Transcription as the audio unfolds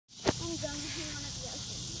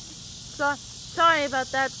Sorry about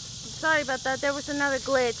that. Sorry about that. There was another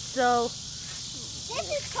glitch, so. This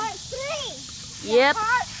is part 3. Yep.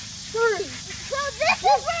 Part 3. So this is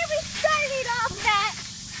where we started off at.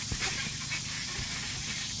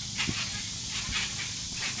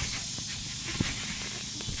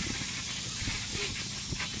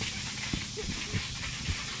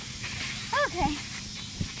 Okay.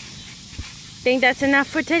 Think that's enough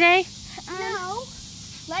for today? No.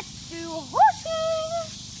 Let's do horsing.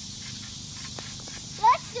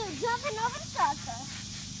 Let's do jumping over the circle.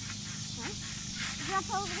 Huh? Jump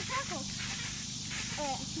over the circle.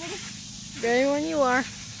 Ready when you are.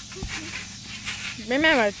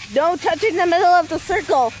 Remember, don't touch it in the middle of the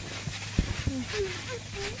circle.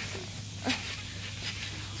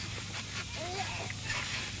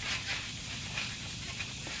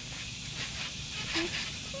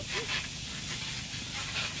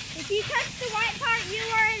 If you touch the white part, you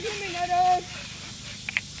are eliminated.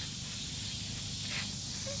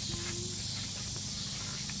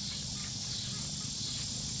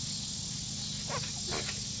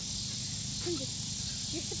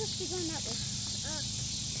 You're supposed to be going that way.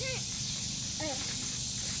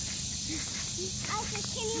 Isis,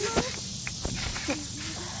 can you move?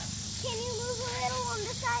 Can you move a little on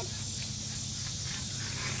this side?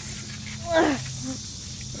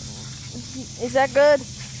 Is that good?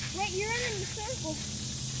 Wait, you're in the circle.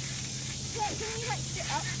 Wait, can you like sit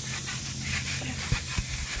up?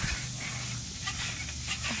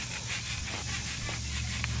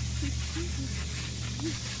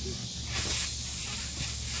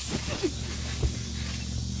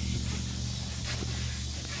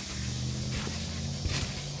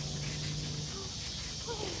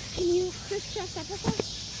 Can you crisscross up with us?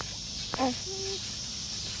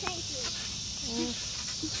 Thank you.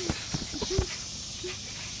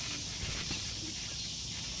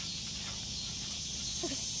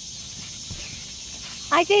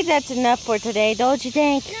 I think that's enough for today, don't you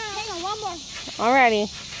think? No, hang on, one more. Alrighty.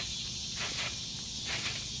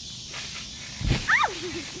 Oh!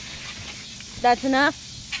 That's enough?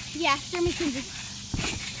 Yeah, Stormy Kinsey.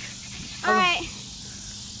 Alright.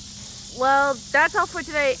 Well, that's all for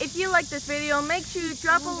today. If you like this video, make sure you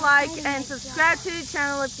drop a like and subscribe to the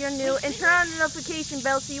channel if you're new, and turn on the notification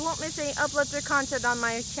bell so you won't miss any uploads or content on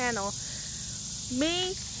my channel.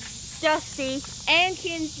 Me, Dusty, and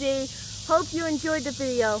Kinsey, hope you enjoyed the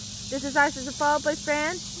video. This is Isis, the Fall Boy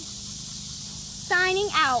Fan. Signing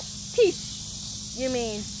out. Peace. You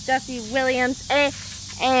mean Dusty Williams and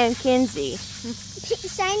Kinsey.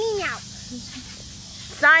 Signing out.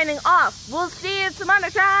 Signing off. We'll see you some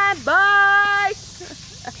other time. Bye.